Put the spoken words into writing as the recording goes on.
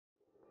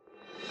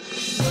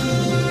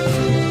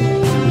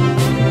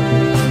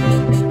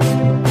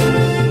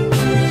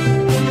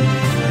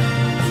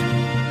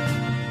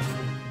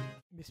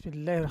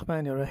اللہ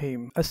الرحمن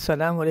الرحیم۔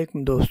 السلام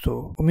علیکم دوستو،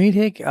 امید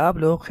ہے کہ آپ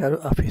لوگ خیر و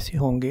عافیت سے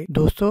ہوں گے۔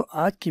 دوستو،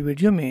 آج کی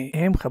ویڈیو میں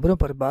اہم خبروں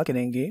پر بات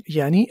کریں گے،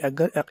 یعنی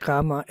اگر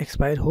اقامہ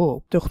ایکسپائر ہو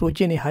تو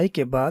خروج نہائی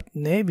کے بعد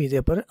نئے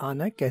ویزے پر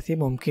آنا کیسے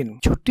ممکن،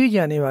 چھٹی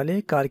جانے والے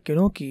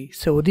کارکنوں کی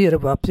سعودی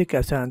عرب واپسی کا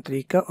آسان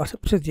طریقہ، اور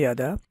سب سے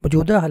زیادہ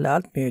موجودہ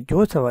حالات میں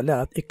جو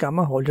سوالات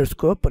اقامہ ہولڈرز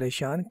کو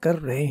پریشان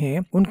کر رہے ہیں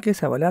ان کے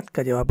سوالات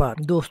کا جوابات۔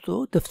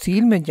 دوستو،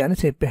 تفصیل میں جانے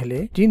سے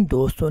پہلے جن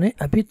دوستوں نے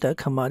ابھی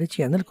تک ہمارے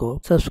چینل کو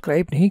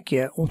سبسکرائب نہیں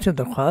کیا ان سے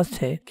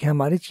درخواست ہے کہ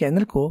ہمارے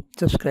چینل کو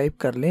سبسکرائب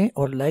کر لیں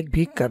اور لائک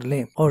بھی کر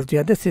لیں اور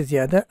زیادہ سے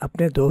زیادہ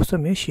اپنے دوستوں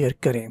میں شیئر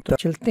کریں۔ تو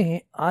چلتے ہیں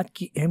آج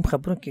کی اہم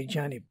خبروں کی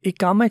جانب۔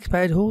 اقامہ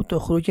ایکسپائر ہو تو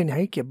خروج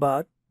نہائی کے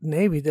بعد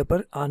نئے ویزے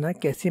پر آنا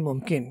کیسے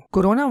ممکن۔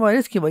 کورونا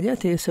وائرس کی وجہ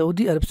سے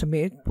سعودی عرب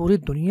سمیت پوری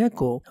دنیا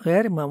کو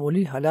غیر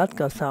معمولی حالات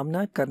کا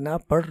سامنا کرنا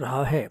پڑ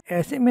رہا ہے۔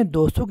 ایسے میں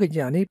دوستوں کی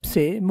جانب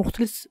سے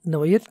مختلف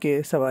نوعیت کے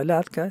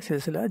سوالات کا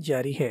سلسلہ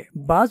جاری ہے۔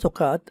 بعض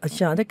اوقات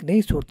اچانک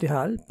نئی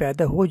صورتحال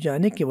پیدا ہو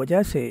جانے کی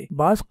وجہ سے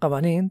بعض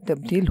قوانین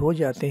تبدیل ہو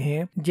جاتے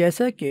ہیں،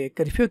 جیسا کہ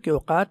کرفیو کے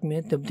اوقات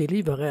میں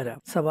تبدیلی وغیرہ۔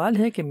 سوال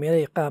ہے کہ میرا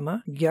اقامہ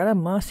 11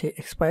 ماہ سے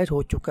ایکسپائر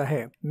ہو چکا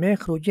ہے، میں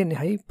خروج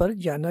نہائی پر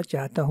جانا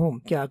چاہتا ہوں،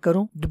 کیا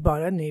کروں؟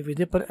 دوبارہ نئے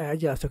ویزے پر آیا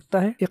جا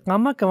سکتا ہے؟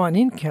 اقامہ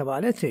قوانین کے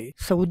حوالے سے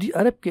سعودی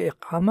عرب کے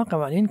اقامہ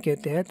قوانین کے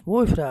تحت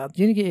وہ افراد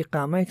جن کے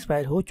اقامہ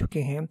ایکسپائر ہو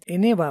چکے ہیں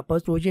انہیں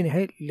واپس خروج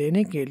نہائی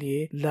لینے کے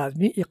لیے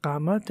لازمی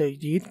اقامہ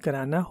تجدید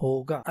کرانا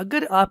ہوگا۔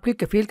 اگر آپ کے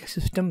کفیل کا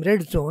سسٹم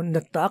ریڈ زون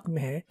نطاق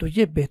میں ہے تو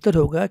یہ بہتر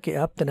ہوگا کہ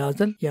آپ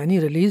تنازل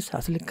یعنی ریلیز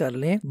حاصل کر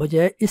لیں،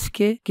 بجائے اس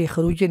کے کہ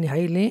خروج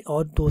نہائی لیں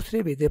اور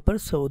دوسرے ویزے پر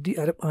سعودی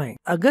عرب آئیں۔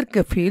 اگر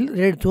کفیل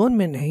ریڈ زون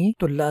میں نہیں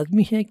تو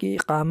لازمی ہے کہ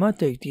اقامہ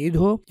تجدید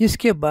ہو، جس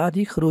کے بعد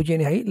ہی خروج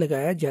نہائی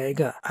لگایا جائے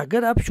گا۔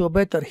 اگر آپ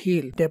شعبہ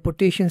ترحیل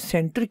ڈیپوٹیشن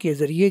سینٹر کے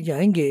ذریعے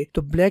جائیں گے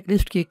تو بلیک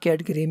لسٹ کی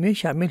کیٹیگری میں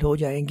شامل ہو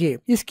جائیں گے۔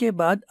 اس کے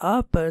بعد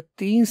آپ پر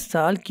 3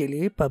 سال کے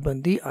لیے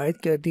پابندی عائد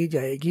کر دی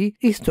جائے گی،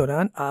 اس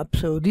دوران آپ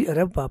سعودی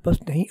عرب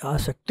واپس نہیں آ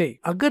سکتے۔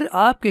 اگر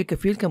آپ کے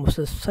کفیل کا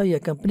مؤسسہ یا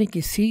کمپنی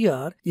کی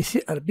CR، جسے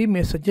عربی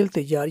میں سجل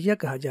تجاریہ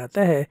کہا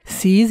جاتا ہے،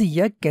 سیز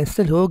یا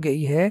کینسل ہو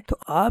گئی ہے تو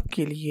آپ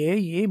کے لیے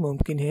یہ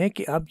ممکن ہے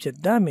کہ آپ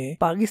جدہ میں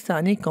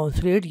پاکستانی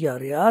قونصلیٹ یا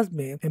ریاض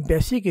میں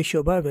ایمبیسی کے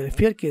شعبہ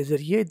ویلفیئر کے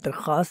ذریعے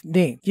درخواست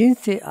دیں، جن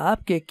سے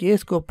آپ کے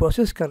کیس کو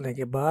پروسیس کرنے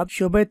کے بعد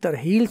شعبہ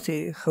ترحیل سے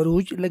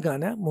خروج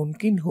لگانا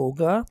ممکن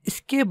ہوگا۔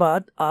 اس کے بعد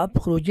آپ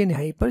خروج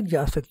نہائی پر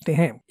جا سکتے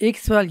ہیں۔ ایک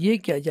سوال یہ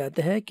کیا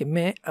جاتا ہے کہ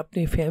میں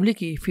اپنی فیملی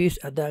کی فیس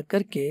ادا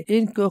کر کے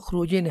ان کو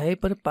خروج نہائی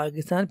پر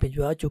پاکستان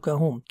بھجوا چکا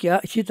ہوں، کیا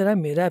اسی طرح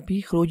میرا بھی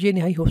خروج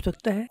نہائی ہو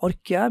سکتا ہے اور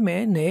کیا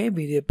میں نئے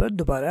ویزے پر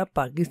دوبارہ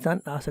پاکستان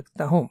آ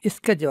سکتا ہوں؟ اس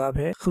کا جواب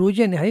ہے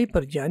خروج نہائی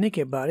پر جانے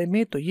کے بارے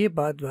میں تو یہ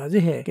بات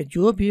واضح ہے کہ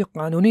جو بھی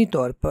قانونی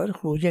طور پر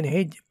خروج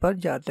نہائی پر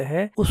جاتا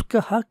ہے اس کا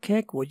حق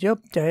ہے کہ وہ جب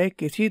چاہے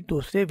کسی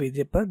دوسرے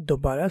ویزے پر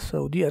دوبارہ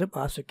سعودی عرب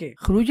آ سکے۔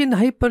 خروج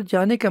نہائی پر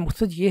جانے کا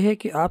مقصد یہ ہے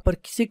کہ آپ پر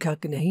کسی کا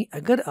حق نہیں،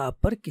 اگر آپ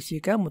پر کسی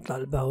کا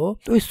مطالبہ ہو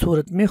تو اس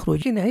صورت میں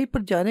خروج نہائی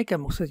پر جانے کا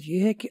مقصد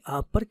یہ ہے کہ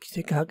آپ پر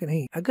کسی کا حق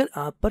نہیں، اگر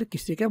آپ پر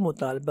کسی کا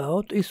مطالبہ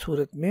ہو تو اس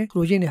صورت میں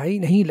خروج نہائی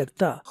نہیں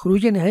لگتا۔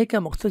 خروج نہائی کا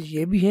مقصد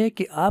یہ بھی ہے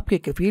کہ آپ کے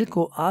کفیل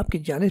کو آپ کی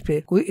جانب سے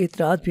کوئی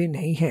اعتراض بھی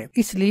نہیں ہے،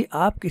 اس لیے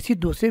آپ کسی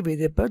دوسرے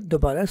ویزے پر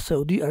دوبارہ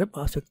سعودی عرب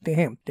آ سکتے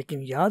ہیں،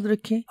 لیکن یاد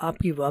رکھیں آپ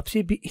کی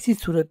واپسی بھی اسی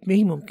صورت میں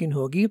ہی ممکن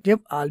ہوگی جب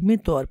عالمی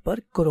طور پر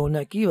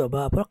کورونا کی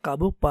وبا پر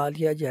قابو پا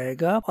لیا جائے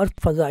گا اور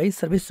فضائی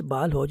سروس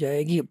بحال ہو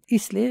جائے گی،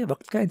 اس لیے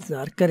وقت کا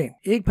انتظار کریں۔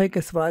 ایک بھائی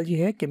کا سوال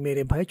یہ ہے کہ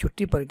میرے بھائی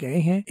چھٹی پر گئے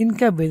ہیں، ان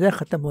کا ویزا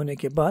ختم ہونے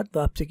کے بعد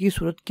واپسی کی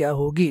صورت کیا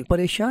ہوگی؟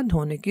 پریشان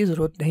ہونے کی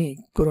ضرورت نہیں،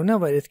 کورونا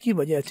وائرس کی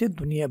وجہ سے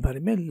دنیا بھر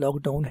میں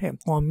لاک ڈاؤن ہے،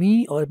 قومی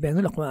اور بین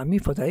الاقوامی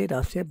فضائی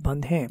راستے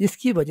بند ہیں، جس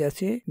کی وجہ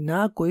سے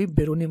نہ کوئی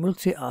بیرونی ملک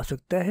سے آ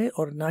سکتا ہے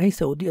اور نہ ہی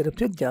سعودی عرب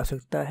سے جا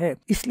سکتا ہے،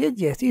 اس لیے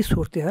جیسی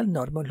صورتحال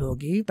نارمل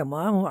ہوگی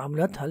تمام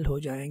معاملات حل ہو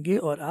جائیں گے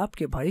اور آپ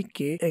کے بھائی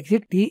کے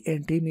ایگزٹ ٹی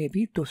انٹری میں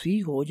بھی توسیع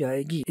ہو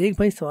جائے گی۔ ایک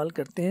بھائی سوال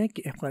کرتے ہیں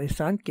کہ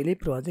افغانستان کے لیے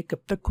پروازیں کب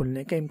تک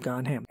کھلنے کا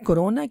امکان ہے؟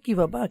 کورونا کی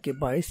وبا کے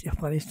باعث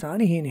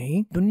افغانستان ہی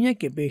نہیں دنیا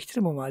کے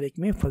بیشتر ممالک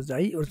میں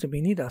فضائی اور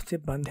زمینی راستے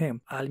بند ہیں۔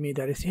 عالمی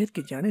ادارے صحت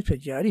کی جانب سے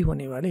جاری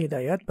ہونے والے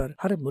ہدایات پر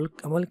ہر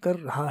ملک عمل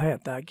کر رہا ہے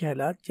تاکہ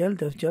حالات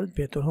جلد از جلد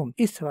بہتر ہوں۔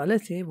 اس حوالے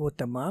سے وہ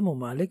تمام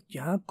ممالک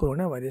جہاں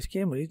کورونا وائرس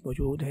کے مریض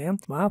موجود ہیں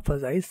وہاں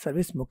فضائی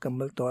سروس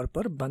مکمل طور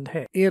پر بند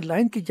ہے۔ ایئر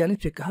لائن کی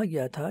جانب سے کہا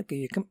گیا تھا کہ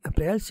 1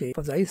 اپریل سے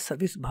فضائی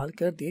سروس بحال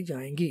کر دی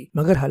جائیں گی،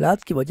 مگر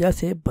حالات کی وجہ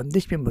سے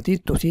بندش میں مزید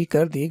توسیع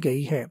کر دی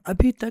گئی ہے۔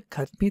 ابھی تک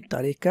حتمی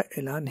تاریخ کا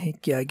اعلان نہیں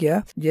کیا گیا،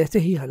 جیسے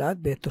ہی حالات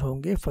بہتر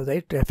ہوں گے فضائی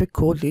ٹریفک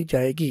کھول دی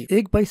جائے گی۔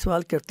 ایک بھائی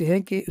سوال کرتے ہیں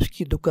کہ اس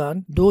کی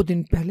دکان 2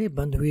 دن پہلے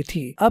بند ہوئی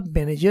تھی، اب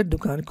مینیجر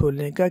دکان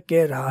کھولنے کا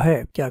کہہ رہا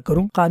ہے، کیا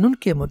کروں؟ قانون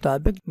کے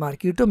مطابق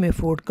مارکیٹوں میں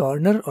فوڈ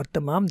کارنر اور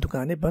تمام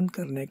دکانیں بند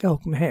کرنے کا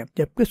حکم ہے،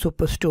 جبکہ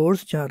سپر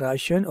سٹورز جہاں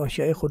راشن اور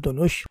شیء خورد و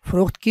نوش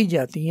فروخت کی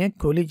جاتی ہیں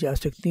کھولی جا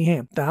سکتی ہیں۔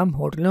 ہیں، تاہم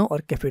ہوٹلوں اور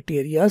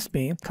کیفیٹیریاز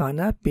میں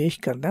کھانا پیش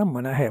کرنا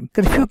منع ہے۔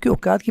 کرفیو کے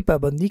اوقات کی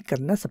پابندی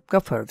کرنا سب کا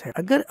فرض ہے۔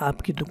 اگر آپ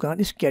کی دکان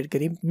اس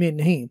کیٹیگری میں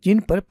نہیں جن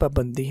پر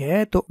پابندی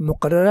ہے تو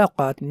مقررہ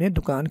اوقات میں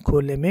دکان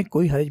کھولنے میں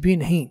کوئی حرج بھی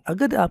نہیں۔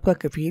 اگر آپ کا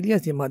کفیل یا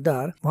ذمہ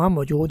دار وہاں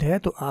موجود ہے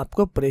تو آپ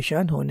کو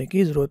پریشان ہونے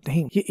کی ضرورت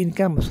نہیں، یہ ان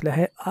کا مسئلہ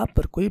ہے، آپ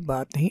پر کوئی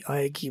بات نہیں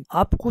آئے گی۔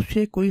 آپ خود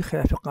سے کوئی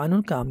خلاف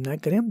قانون کام نہ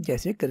کریں،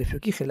 جیسے کرفیو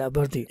کی خلاف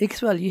ورزی۔ ایک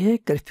سوال یہ ہے،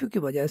 کرفیو کی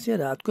وجہ سے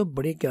رات کو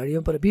بڑی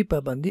گاڑیوں پر بھی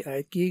پابندی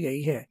عائد کی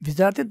گئی ہے۔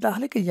 وزارت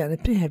داخلہ کی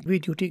جانب سے ہیوی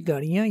ڈیوٹی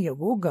گاڑیاں یا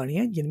وہ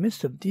گاڑیاں جن میں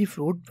سبزی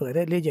فروٹ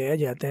وغیرہ لے جایا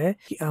جاتا ہے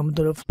کی آمد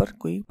و رفت پر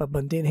کوئی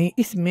پابندی نہیں۔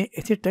 اس میں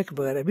ایسے ٹرک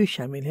وغیرہ بھی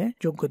شامل ہیں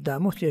جو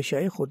گوداموں سے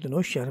اشیاء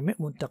خوردنوش شہر میں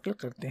منتقل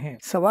کرتے ہیں۔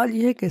 سوال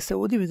یہ ہے کہ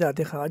سعودی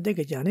وزارت خارجہ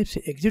کی جانب سے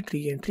ایگزٹ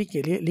ری انٹری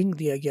کے لیے لنک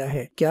دیا گیا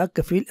ہے، کیا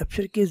کفیل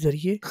افسر کے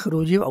ذریعے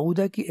خروج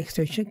وعودہ کی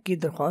ایکسٹینشن کی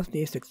درخواست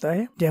دے سکتا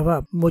ہے؟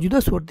 جواب، موجودہ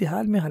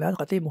صورتحال میں حالات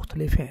قطعی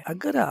مختلف ہیں۔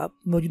 اگر آپ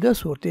موجودہ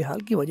صورتحال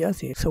کی وجہ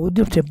سے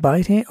سعودی سے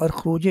باہر ہیں اور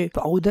خروج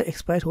وعودہ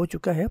ایکسپائر ہو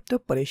چکا ہے تو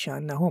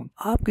پریشان نہ ہوں،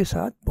 آپ کے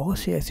ساتھ بہت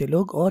سے ایسے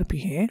لوگ اور بھی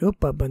ہیں جو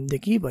پابندی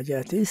کی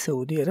وجہ سے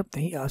سعودی عرب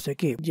نہیں آ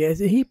سکے۔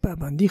 جیسے ہی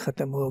پابندی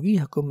ختم ہوگی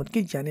حکومت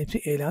کی جانب سے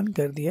اعلان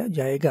کر دیا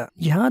جائے گا۔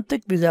 جہاں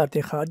تک وزارت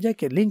خارجہ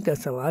کے لنک کا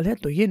سوال ہے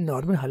تو یہ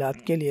نارمل حالات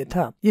کے لیے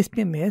تھا، جس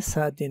میں محض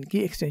 7 دن کی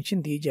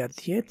ایکسٹینشن دی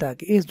جاتی ہے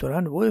تاکہ اس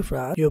دوران وہ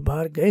افراد جو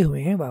باہر گئے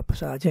ہوئے ہیں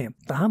واپس آ جائیں۔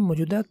 تاہم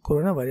موجودہ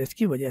کورونا وائرس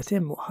کی وجہ سے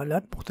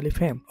حالات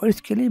مختلف ہیں اور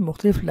اس کے لیے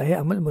مختلف لائحہ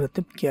عمل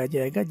مرتب کیا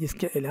جائے گا، جس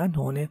کے اعلان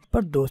ہونے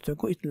پر دوستوں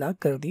کو اطلاع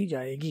کر دی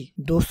جائے گی۔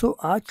 دوستوں،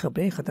 آج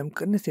خبریں ختم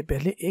کرنے سے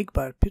پہلے ایک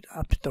بار پھر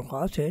آپ سے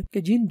درخواست ہے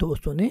کہ جن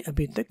دوستوں نے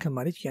ابھی تک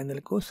ہمارے چینل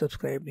کو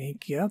سبسکرائب نہیں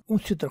کیا ان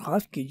سے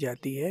درخواست کی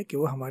جاتی ہے کہ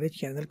وہ ہمارے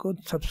چینل کو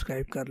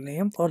سبسکرائب کر لیں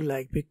اور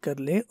لائک بھی کر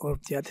لیں اور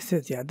زیادہ سے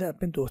زیادہ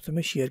اپنے دوستوں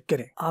میں شیئر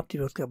کریں۔ آپ کے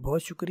وقت کا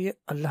بہت شکریہ۔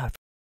 اللہ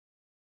حافظ۔